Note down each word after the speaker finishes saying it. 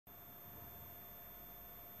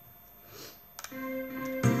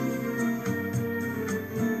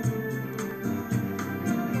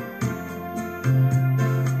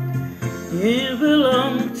You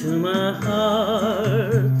belong to my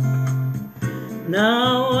heart,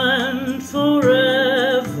 now and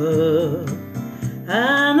forever,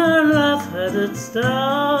 and our love had its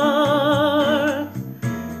start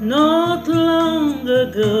not long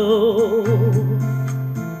ago.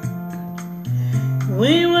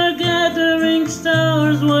 We were gathering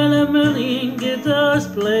stars while a million guitars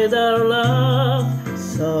played our love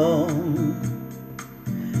song.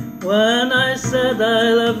 When I said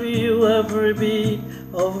I love you, every beat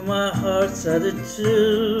of my heart said it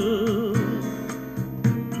too.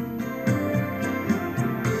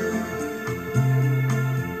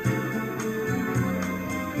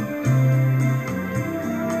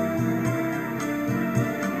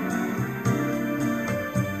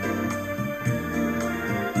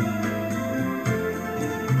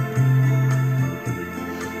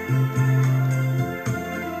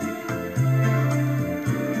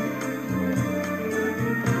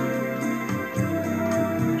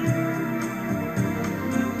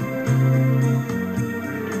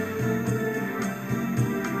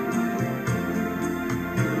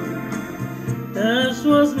 There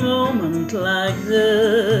was moment like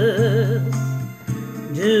this.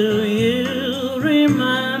 Do you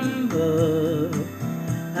remember?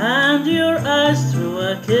 And your eyes through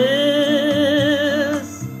a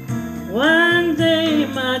kiss when they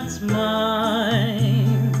met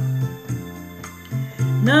mine.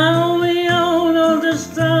 Now we own all the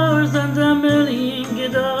stars, and a million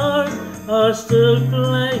guitars are still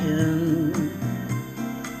playing.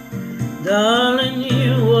 Darling,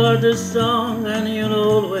 you are the song, and you'll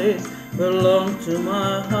always belong to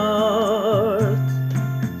my heart.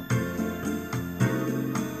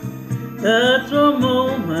 At a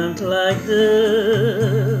moment like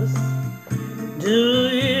this, do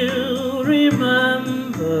you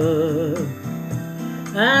remember?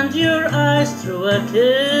 And your eyes through a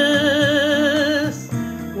kiss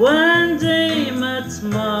when they met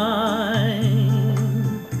mine.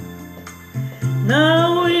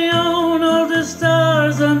 Now we own all the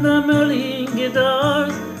stars, and a million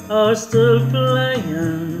guitars are still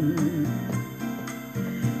playing.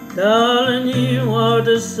 Darling, you are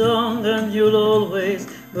the song, and you'll always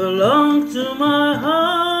belong to my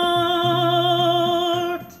heart.